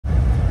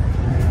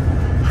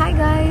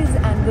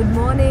Good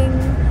morning.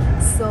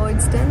 So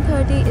it's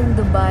 10:30 in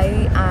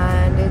Dubai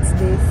and it's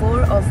day 4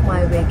 of my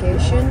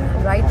vacation.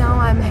 Right now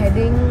I'm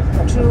heading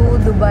to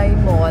Dubai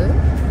Mall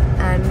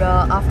and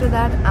after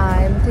that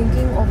I'm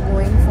thinking of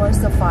going for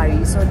safari.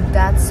 So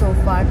that's so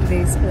far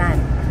today's plan.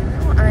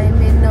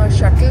 I'm in a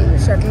shuttle.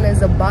 Shuttle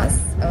is a bus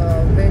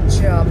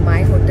which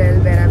my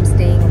hotel where I'm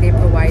staying, they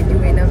provide you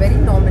in a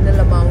very nominal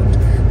amount,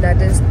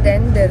 that is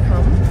 10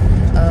 dirham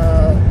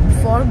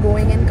for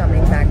going and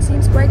coming back.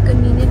 Seems quite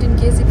convenient in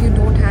case if you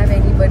don't have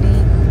anybody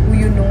who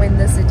you know in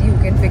the city who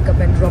can pick up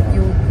and drop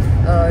you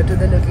to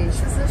the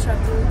location. This is a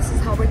shuttle. This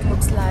is how it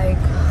looks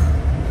like.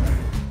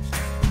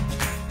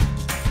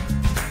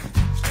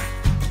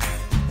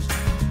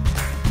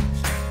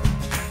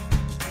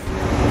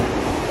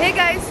 Hey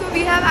guys, so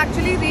we have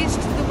actually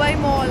reached Dubai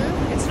Mall.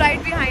 It's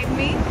right behind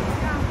me.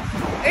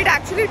 It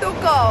actually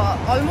took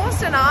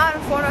almost an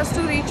hour for us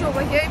to reach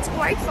over here. It's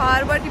quite far,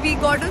 but we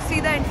got to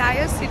see the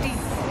entire city.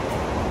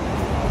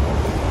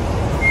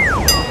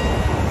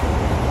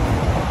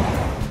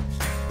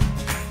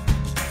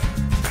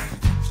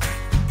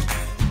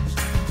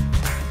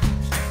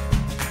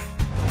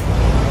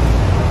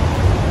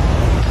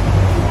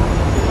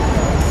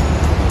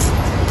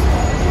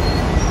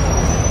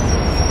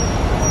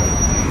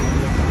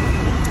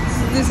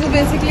 This is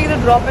basically the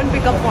drop and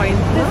pick up point.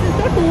 This is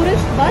the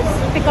tourist bus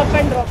pick up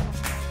and drop.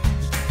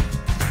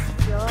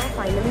 Yeah,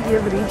 finally we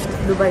have reached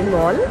Dubai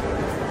Mall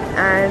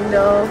and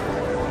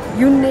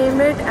you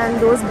name it and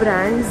those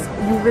brands,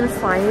 you will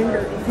find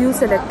few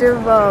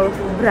selective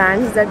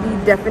brands that we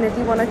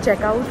definitely want to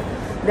check out.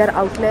 Their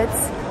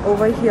outlets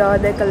over here,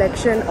 their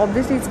collection.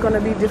 Obviously it's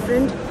gonna be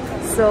different,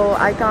 so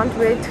I can't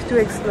wait to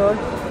explore.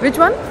 Which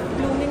one?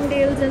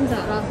 Bloomingdale's and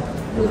Zara.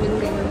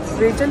 Bloomingdale's.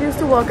 Rachel used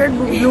to work at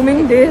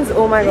Bloomingdale's.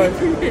 Oh my god.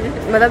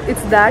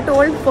 It's that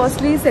old,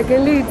 firstly.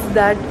 Secondly, it's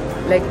that,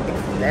 like,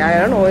 I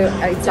don't know,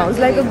 it sounds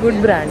like a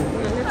good brand.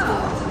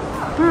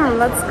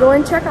 Let's go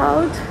and check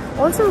out.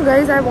 Also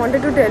guys, I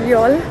wanted to tell you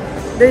all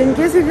that in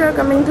case if you are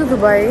coming to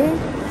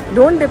Dubai,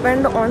 don't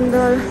depend on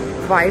the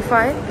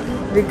Wi-Fi,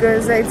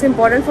 because it's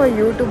important for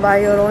you to buy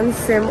your own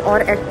SIM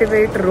or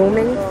activate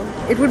roaming.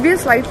 It would be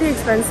slightly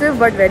expensive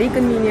but very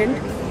convenient.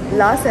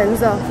 La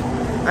Senza.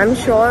 I'm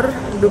sure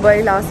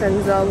Dubai La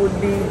Senza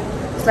would be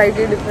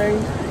slightly different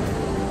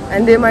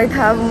and they might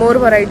have more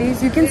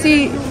varieties. You can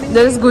see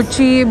there is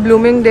Gucci,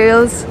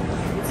 Bloomingdale's.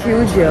 It's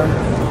huge here.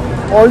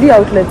 All the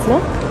outlets, no?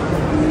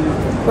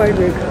 Quite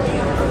big.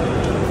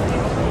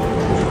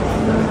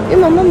 Hey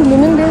mama,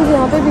 Bloomingdale's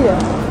यहाँ पे भी है.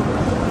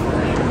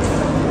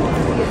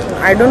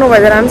 I don't know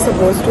whether I'm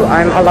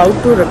allowed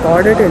to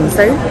record it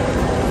inside.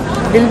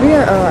 Will be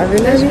huh?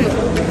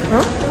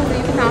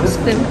 You can ask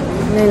them.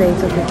 No,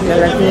 it's okay.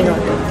 Let me know.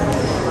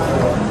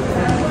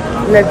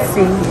 Let's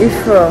see.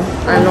 If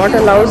I'm not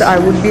allowed, I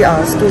would be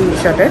asked to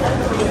shut it.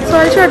 So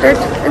I'll shut it.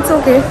 It's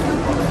okay.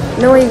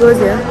 No egos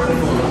here.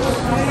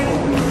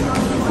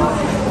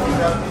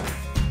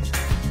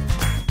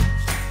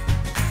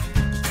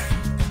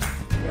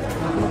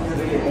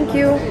 Thank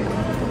you.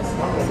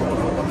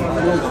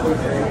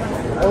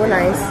 Oh,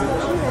 nice.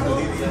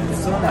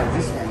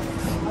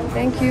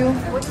 Thank you.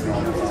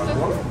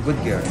 Good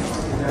girl.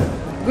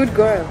 Good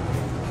girl.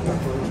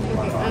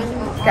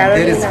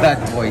 There is bad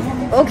boy.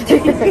 Okay.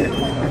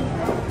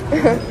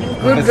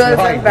 Good girls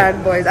and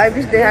bad boys. I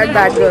wish they had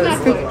bad girls.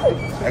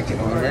 Actually,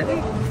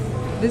 already.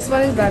 This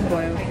one is bad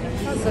boy.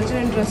 Such an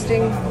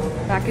interesting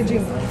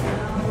packaging.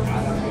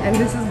 And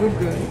this is good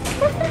girl.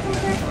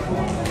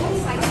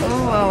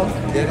 Oh wow.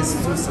 There is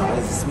two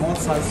sizes, small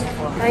size.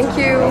 Thank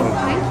you.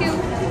 Thank you.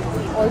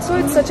 Also,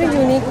 it's such a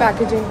unique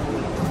packaging.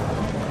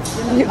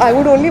 I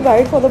would only buy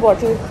it for the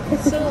bottle.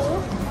 So,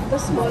 the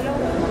smaller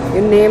one.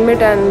 You name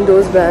it and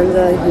those brands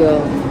are here.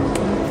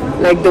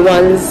 Like the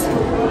ones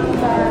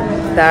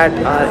that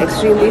are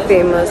extremely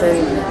famous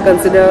and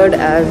considered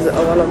as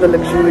one of the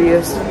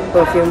luxurious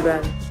perfume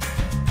brands.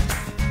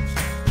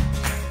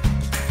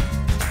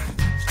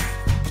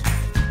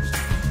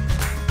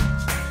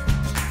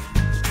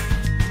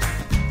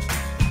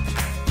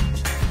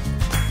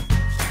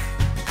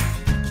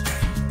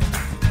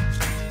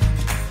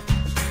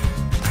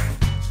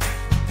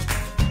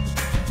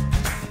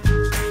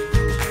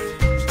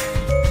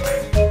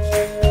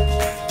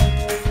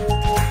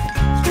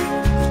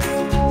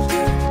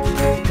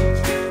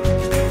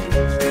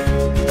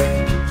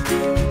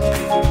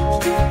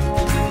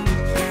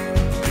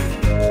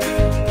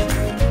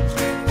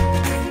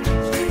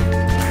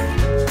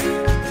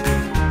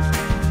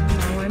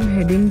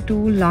 Heading to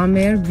La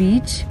Mer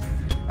Beach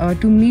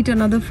to meet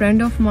another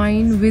friend of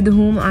mine with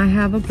whom I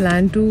have a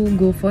plan to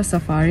go for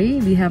safari.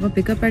 We have a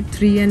pickup at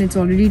 3 and it's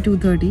already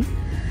 2:30.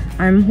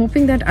 I'm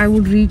hoping that I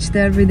would reach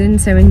there within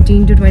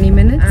 17 to 20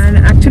 minutes. And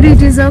actually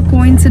it is a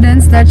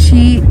coincidence that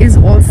she is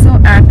also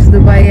at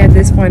Dubai at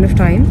this point of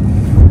time.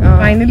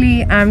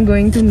 Finally, I'm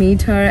going to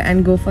meet her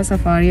and go for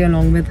safari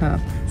along with her.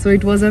 So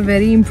it was a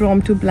very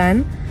impromptu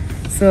plan.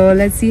 So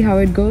let's see how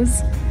it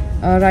goes.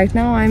 Right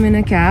now I'm in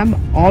a cab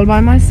all by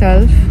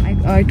myself.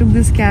 I took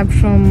this cab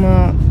from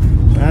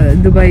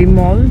Dubai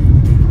Mall,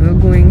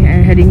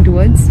 heading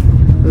towards.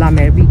 La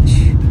Mer Beach.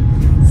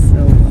 So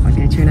I'll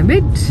catch you in a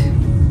bit.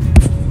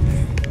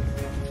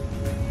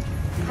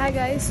 Hi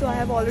guys, so I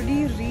have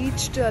already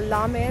reached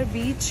La Mer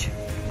Beach.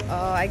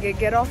 I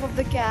get off of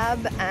the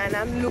cab and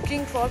I'm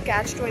looking for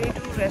Catch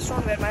 22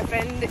 restaurant where my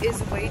friend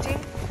is waiting.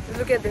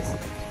 Look at this.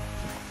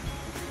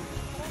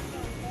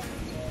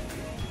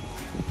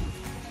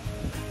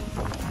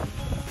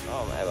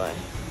 Oh my god.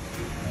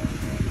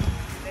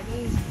 Let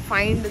me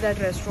find that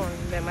restaurant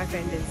where my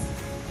friend is.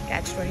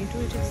 Catch 22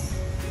 it is.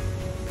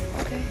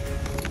 Okay.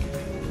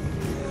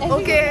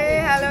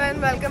 Okay, hello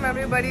and welcome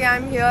everybody.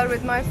 I'm here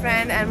with my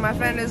friend and my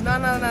friend is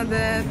none other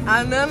than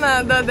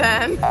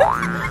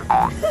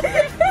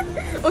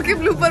okay,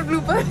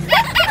 blooper.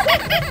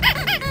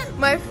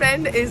 My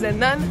friend is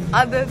none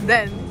other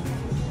than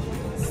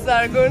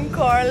Sargun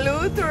Kaur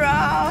Luthra.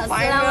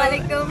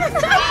 Assalamualaikum.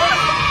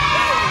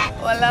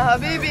 Walla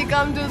Habibi,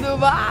 come to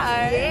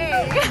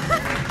Dubai.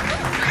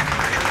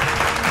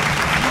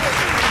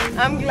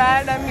 I'm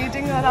glad I'm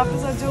meeting her after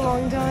such a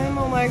long time.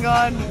 Oh my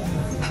god.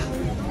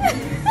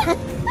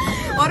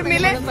 और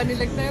मिले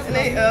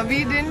नहीं,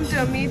 we didn't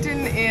meet in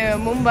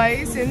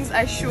Mumbai since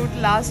I shoot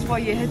last for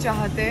ये है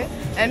चाहते,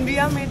 and we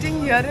are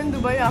meeting here in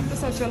Dubai after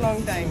such a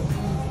long time.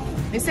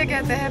 इसे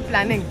कहते हैं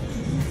planning,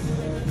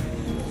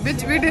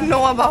 which we didn't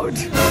know about.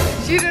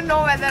 She didn't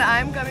know whether I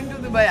am coming to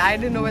Dubai. I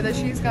didn't know whether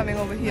she is coming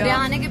over here.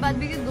 आने के बाद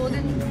भी 2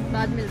 दिन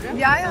बाद मिल रहा है.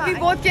 Yeah. We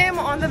both came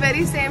on the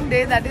very same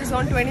day, that is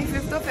on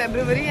 25th of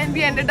February, and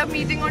we ended up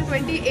meeting on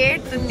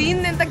 28th.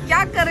 3 दिन तक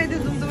क्या कर रहे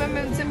थे तुम? तुम्हें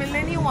मुझसे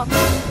मिलने नहीं हुआ?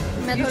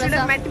 You should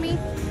have met me.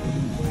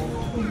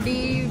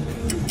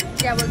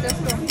 क्या बोलते हैं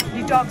उसको?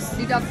 डिटॉक्स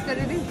कर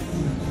रही थी.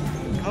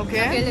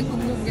 Okay. अकेले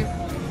घूम के.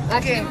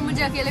 Actually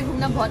मुझे अकेले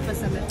घूमना बहुत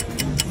पसंद है.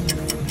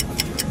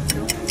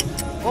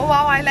 Oh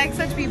wow, I like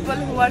such people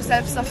who are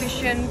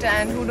self-sufficient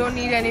and who don't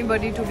need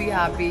anybody to be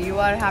happy. You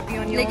are happy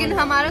on your लेकिन own.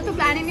 हमारा तो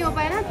प्लान ही नहीं हो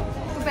पाया ना.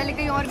 तो पहले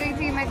कहीं और गई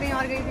थी, मैं कहीं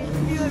और गई थी.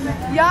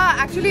 Yeah,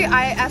 actually,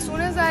 as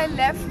soon as I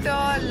left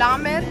La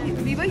Mer,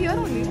 we were here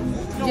only.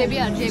 No.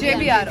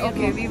 JBR.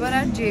 Okay, we were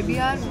at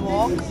JBR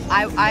walk.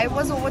 I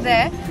was over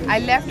there. I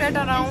left at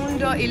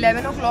around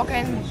 11 o'clock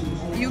and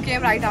you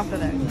came right after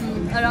that.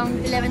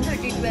 Around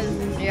 11:30,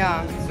 12.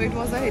 Yeah, so it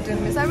was a hit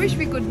and miss. I wish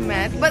we could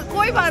met, but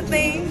कोई बात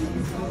नहीं.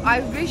 I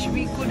wish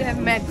we could have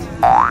met.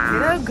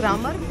 मेरा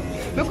grammar,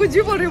 मैं कुछ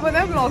भी बोल रही हूँ पता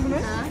है vlog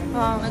में.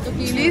 मैं तो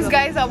Please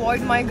guys,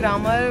 avoid my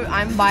grammar.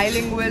 I'm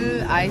bilingual.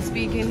 I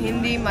speak in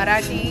Hindi,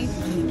 Marathi,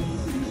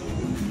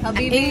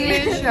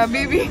 English,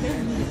 Habibi,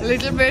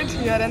 little bit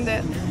here and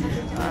there.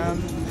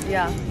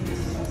 Yeah.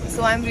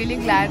 So I'm really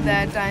glad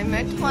that I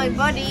met my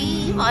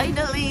buddy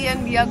finally,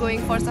 and we are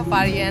going for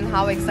safari. And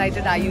how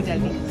excited are you? Tell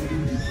me.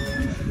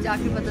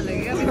 जाके पता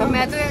लगेगा. अभी तो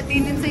मैं तो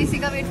 3 दिन से इसी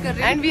का वेट कर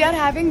रही हूँ. And we are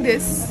having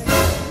this.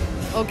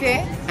 Okay,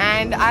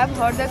 and I've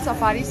heard that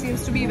safari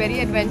seems to be very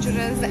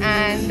adventurous,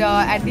 and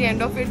at the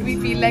end of it we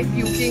feel like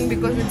puking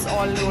because it's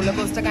all roller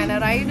coaster kind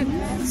of ride.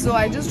 So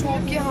I just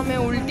hope कि हमें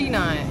उल्टी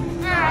ना आए.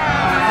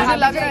 मुझे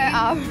लग रहा है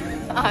आप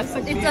आ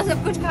सकते. इतना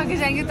सब कुछ खा के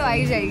जाएंगे तो आ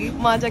ही जाएगी.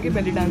 वहाँ जाके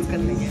belly dance कर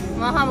लेंगे.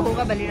 वहाँ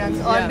होगा belly dance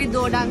और भी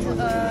 2 dance.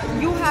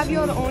 You have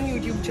your own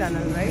YouTube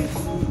channel, right?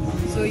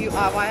 So you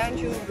why aren't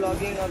you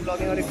vlogging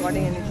or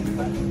recording anything?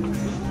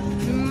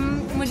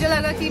 मुझे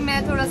लगा कि मैं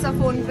थोड़ा सा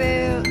फोन पे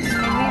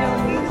नहीं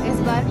रहूँगी इस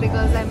बार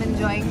because I'm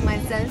enjoying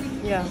myself.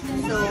 Yeah.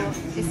 So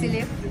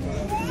इसीलिए.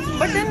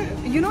 But then,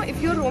 you know,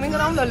 if you're roaming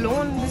around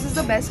alone, this is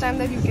the best time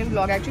that you can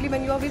vlog. Actually,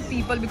 when you are with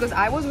people, because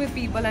I was with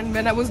people, and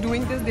when I was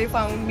doing this, they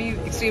found me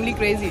extremely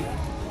crazy.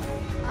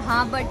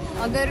 हाँ, but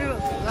अगर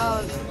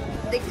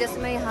देख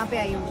जैसे मैं यहाँ पे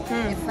आई हूँ,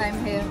 if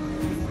I'm here,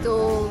 तो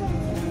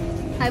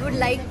I would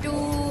like to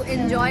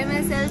enjoy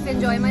myself,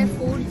 enjoy my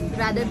food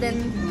rather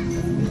than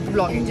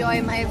Vlogging.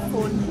 enjoy my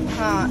phone.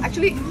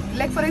 Actually,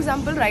 like for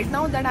example, right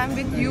now that I'm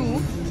with you,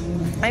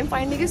 I'm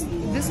finding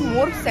this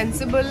more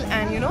sensible,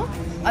 and you know,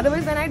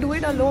 otherwise when I do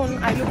it alone,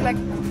 I look like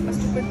a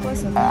stupid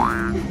person.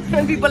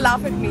 And people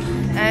laugh at me,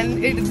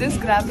 and this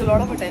grabs a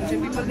lot of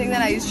attention. People think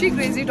that is she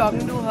crazy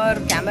talking to her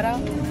camera?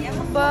 Yeah.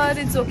 But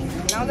it's okay.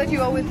 Now that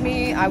you are with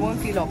me, I won't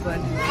feel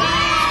awkward.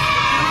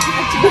 अच्छी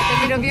बात है.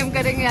 फिर अभी हम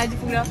करेंगे आज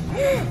पूरा.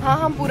 हाँ,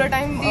 हम पूरा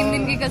टाइम 3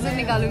 दिन की कसर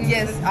निकालूंगी.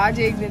 Yes, आज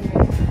एक दिन में.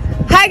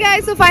 Hi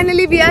guys, so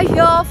finally we are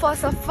here for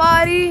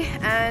safari,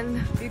 and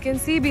you can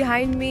see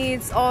behind me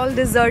it's all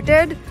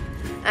deserted,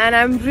 and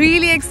I'm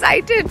really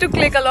excited to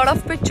click a lot of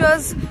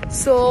pictures.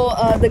 So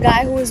the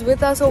guy who is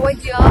with us over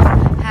here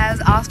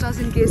has asked us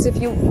in case if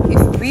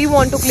we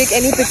want to click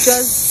any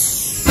pictures,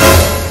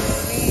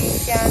 we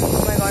can.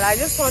 Oh my god, I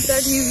just thought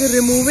that he's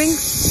removing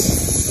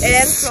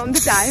air from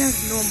the tire.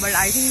 No, but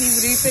I think he's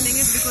refilling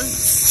it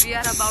because we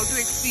are about to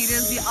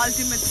experience the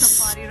ultimate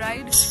safari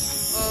ride.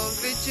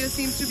 Which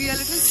seems to be a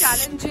little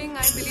challenging,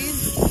 I believe,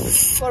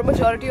 for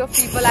majority of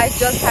people. I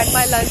just had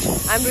my lunch.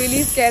 I'm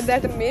really scared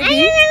that maybe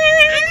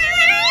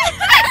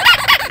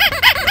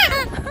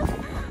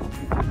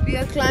we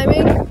are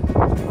climbing.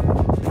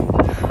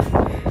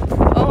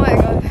 Oh my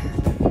god!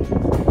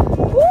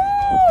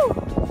 Woo!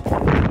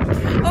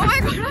 Oh my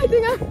god! I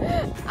think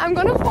I'm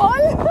gonna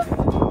fall.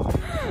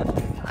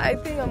 I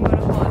think I'm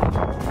gonna fall.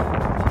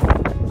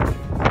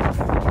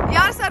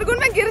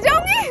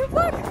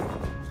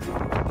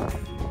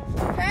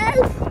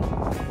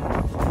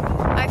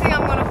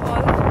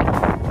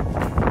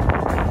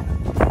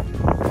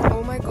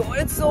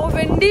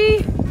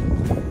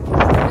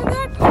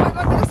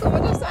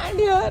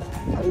 yaar.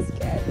 I'm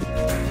scared.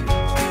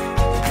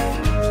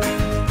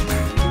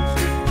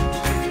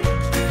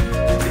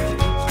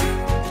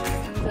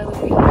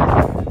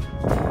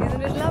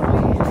 Isn't it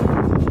lovely?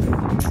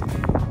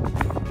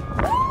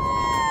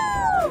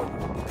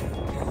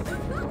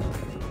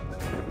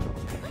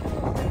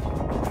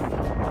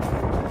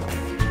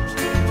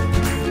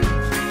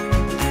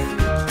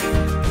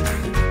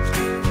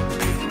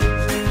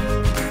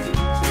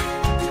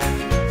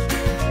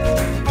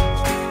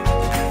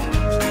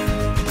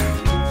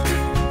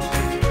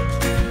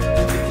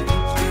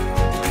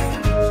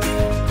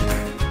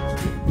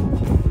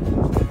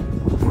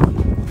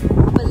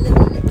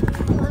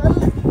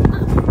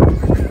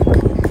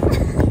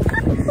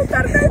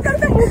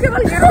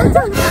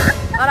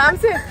 आराम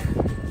से.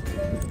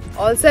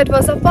 All set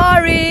for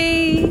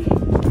safari.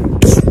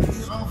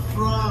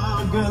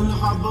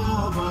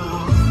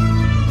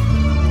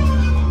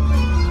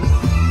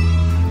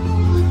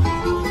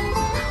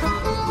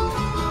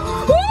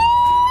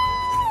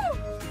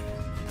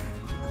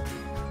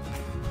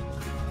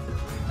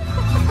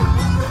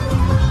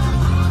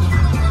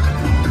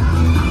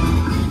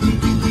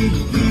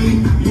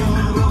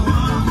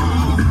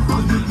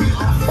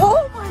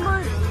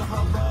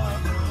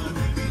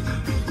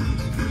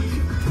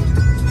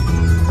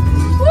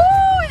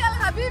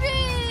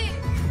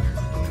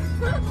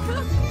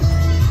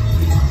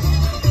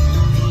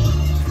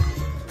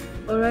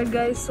 Alright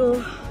guys,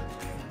 so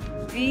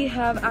we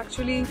have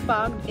actually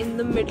parked in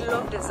the middle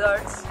of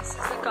deserts. This is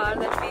the car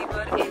that we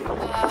were in.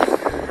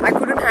 I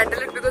couldn't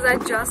handle it because I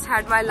just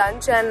had my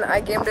lunch and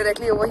I came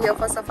directly over here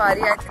for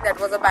safari. I think that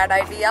was a bad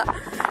idea.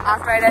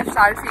 After I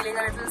started feeling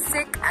a little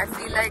sick, I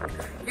feel like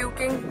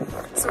puking.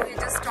 So we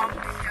just stopped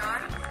here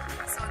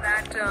so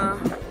that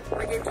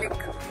we can click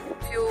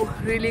few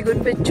really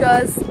good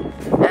pictures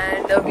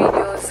and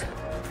videos,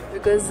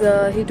 because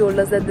he told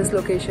us that this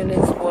location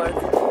is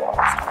worth.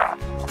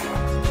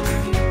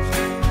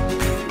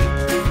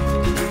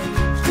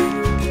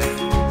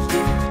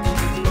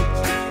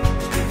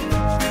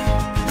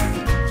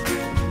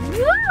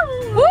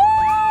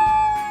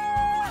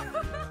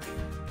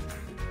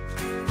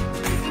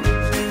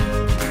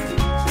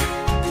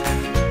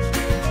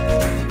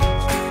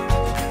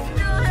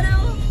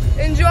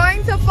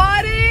 Enjoying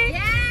safari?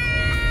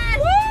 Yes!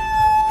 Woo!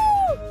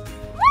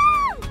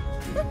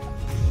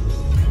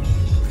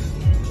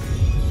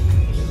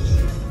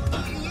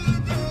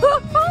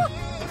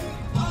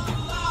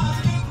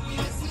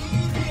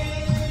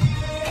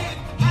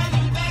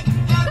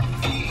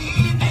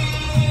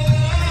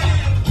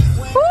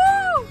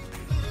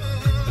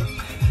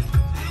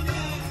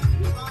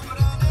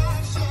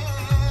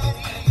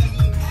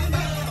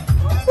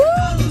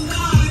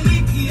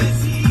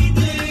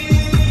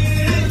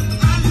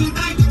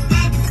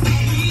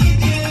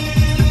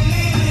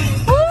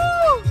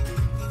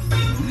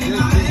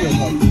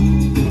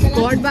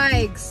 Quad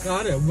bikes.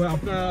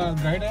 अपना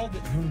guide है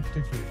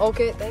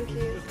Okay, thank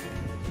you.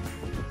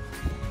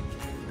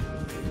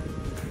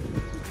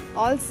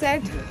 All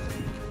set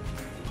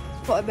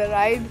for the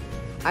ride.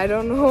 I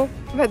don't know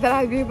whether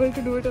I'll be able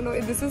to do it or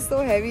not. This is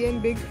so heavy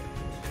and big.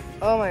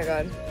 Oh my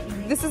god.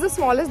 This is the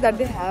smallest that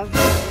they have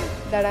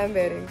that I'm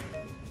wearing.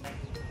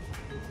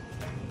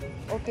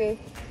 Okay,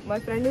 my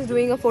friend is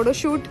doing a photo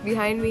shoot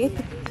behind me.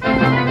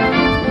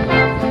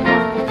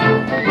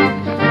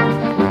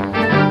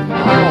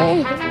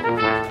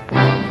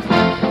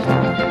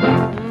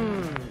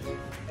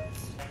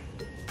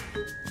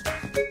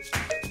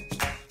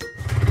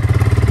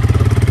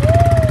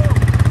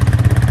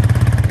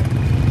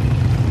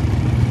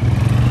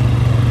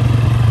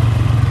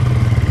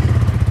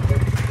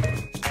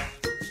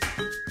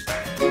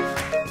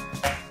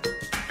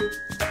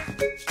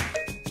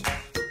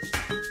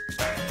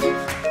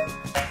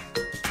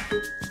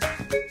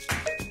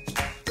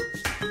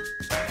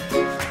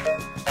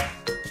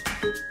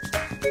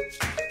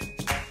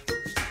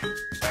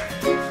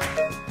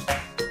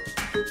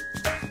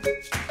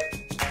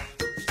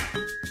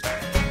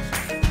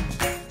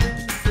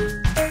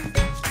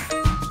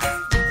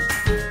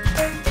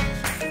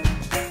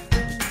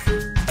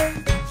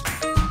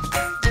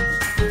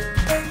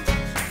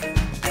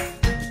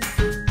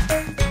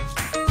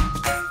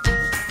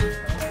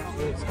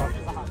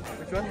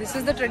 This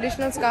is the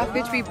traditional scarf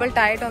which people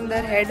tie it on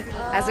their head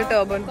as a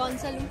turban. कौन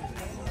सा लूं?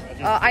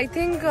 I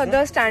think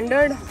the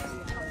standard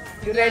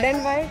red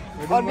and white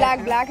or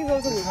black. Black is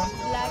also good.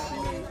 Black.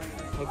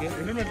 Okay.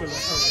 Red and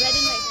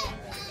white.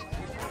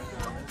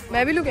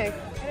 मैं भी look है.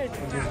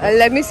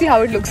 Let me see how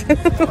it looks.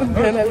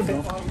 Then I'll say.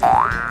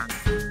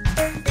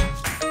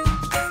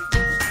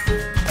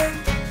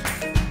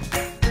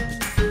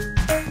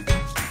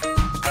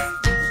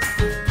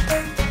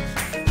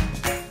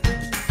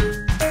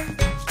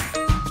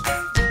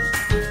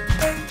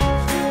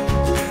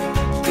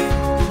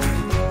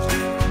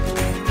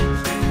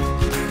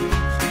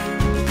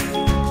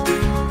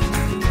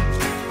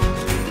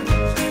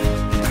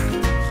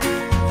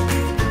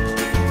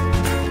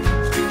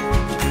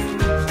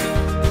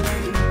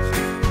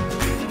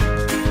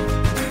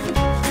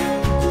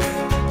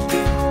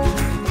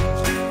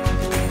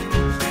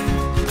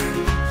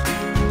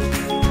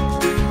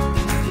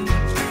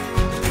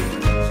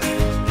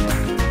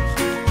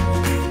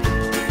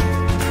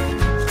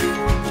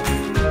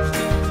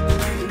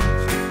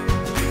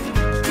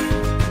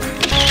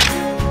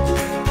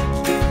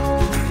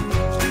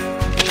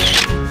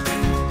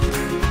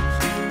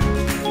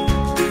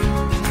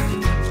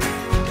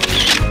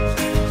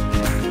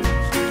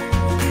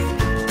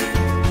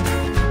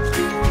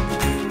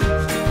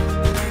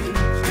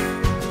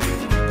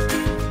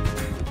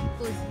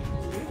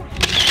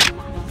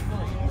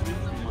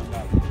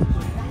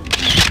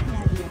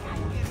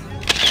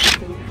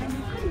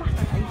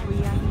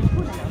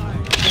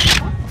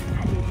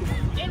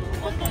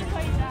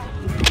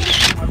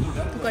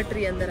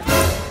 Tree अंदर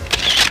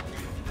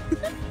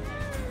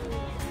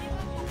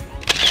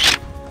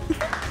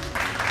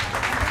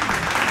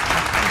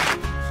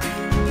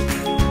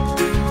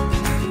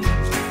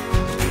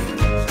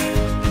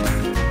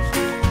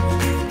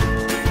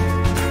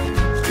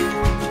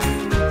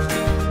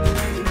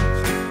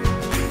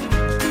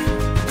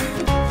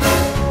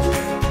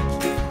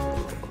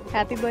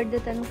happy birthday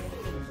Tanu.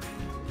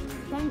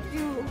 Thank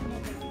you.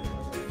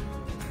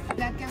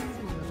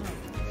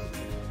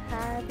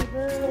 Happy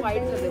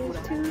white कर दे birthday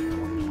पूरा। To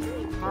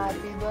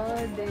happy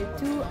birthday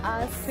to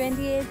us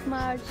 28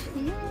 मार्च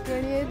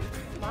 28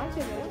 मार्च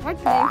है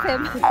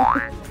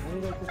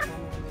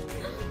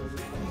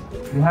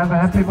You have a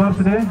happy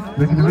birthday.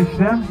 We can wish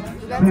them.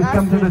 Please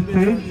come to the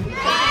stage.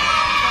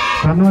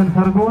 Tanu and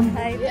Sargun,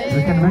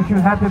 we can wish you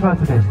happy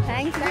birthday.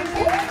 Thank you.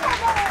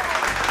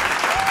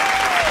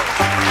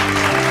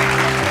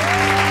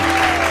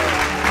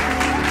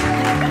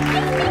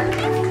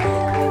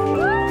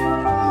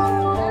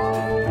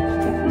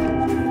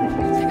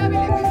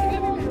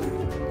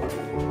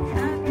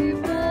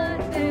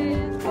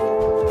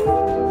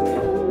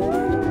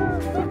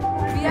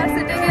 We are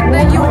sitting in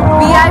the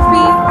VIP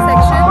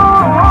section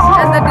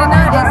and the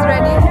dinner is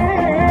ready.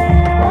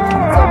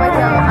 So much,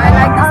 I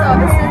like the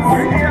services.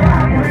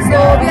 So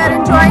we are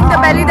enjoying the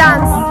belly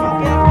dance.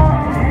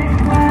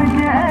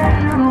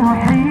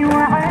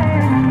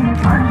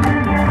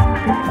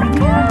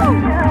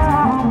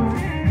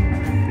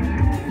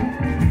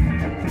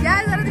 क्या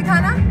है जरा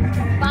दिखाना?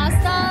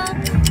 Pasta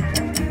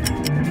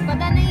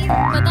पता नहीं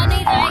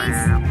rice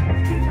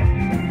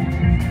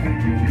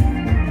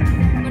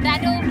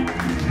potato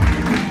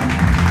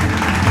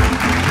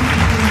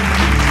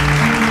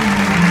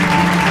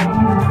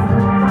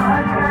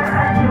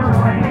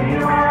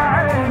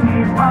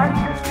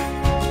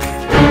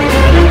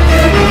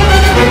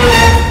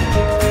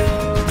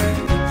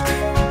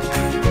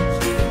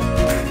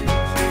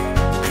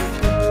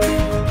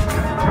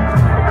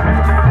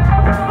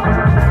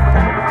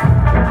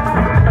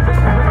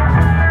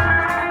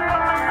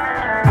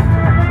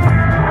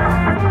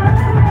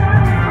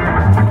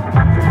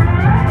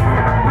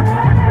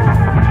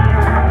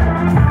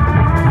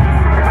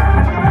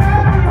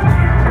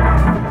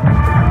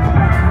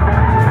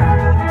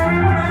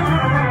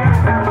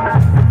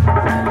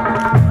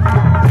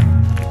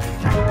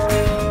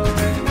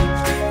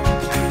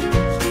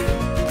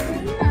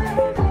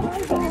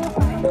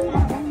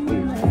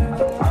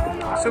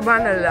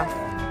सुभान अल्लाह,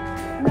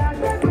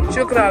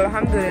 शुक्र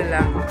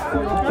अल्हम्दुलिल्लाह।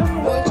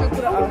 बोल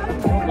शुक्र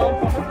अल्हम्दुलिल्लाह।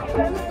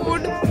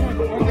 Food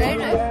very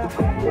nice.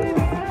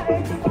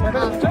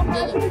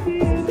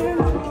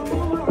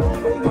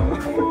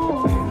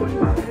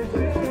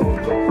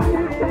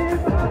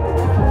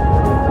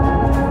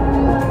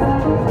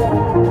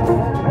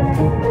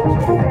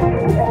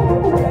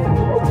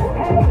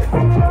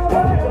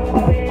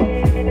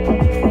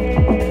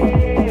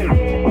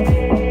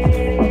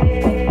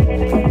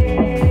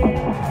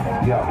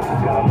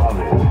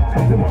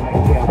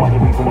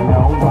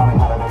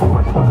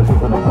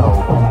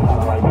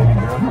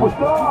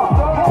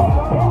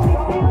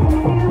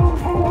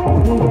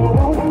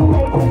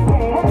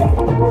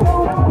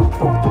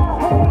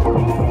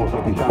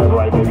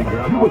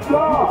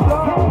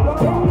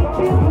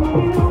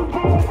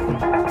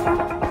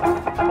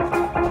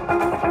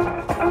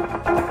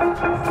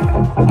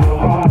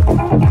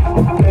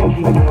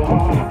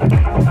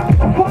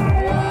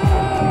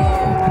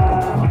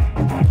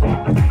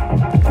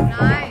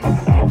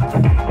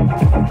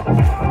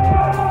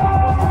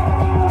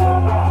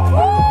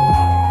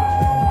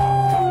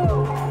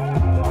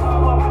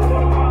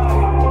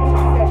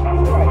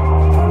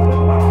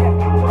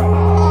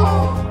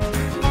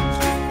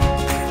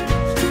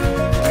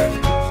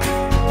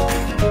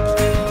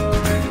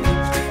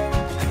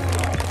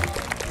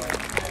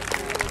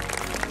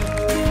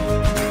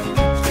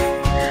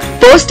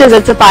 Post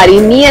at Safari,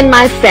 me and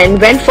my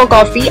friend went for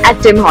coffee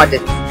at Tim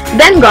Hortons,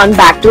 then gone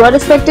back to our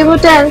respective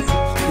hotels.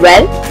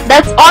 Well,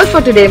 that's all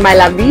for today, my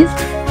lovelies.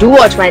 Do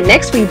watch my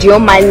next video,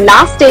 my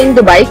last day in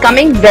Dubai,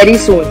 coming very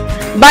soon.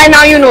 By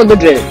now you know the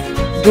drill.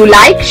 Do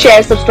like,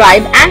 share,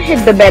 subscribe and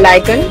hit the bell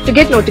icon to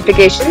get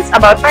notifications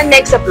about my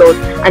next upload.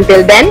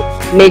 Until then,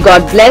 may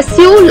God bless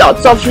you,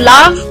 lots of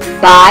love,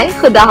 bye,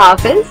 Khuda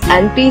Hafiz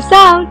and peace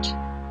out.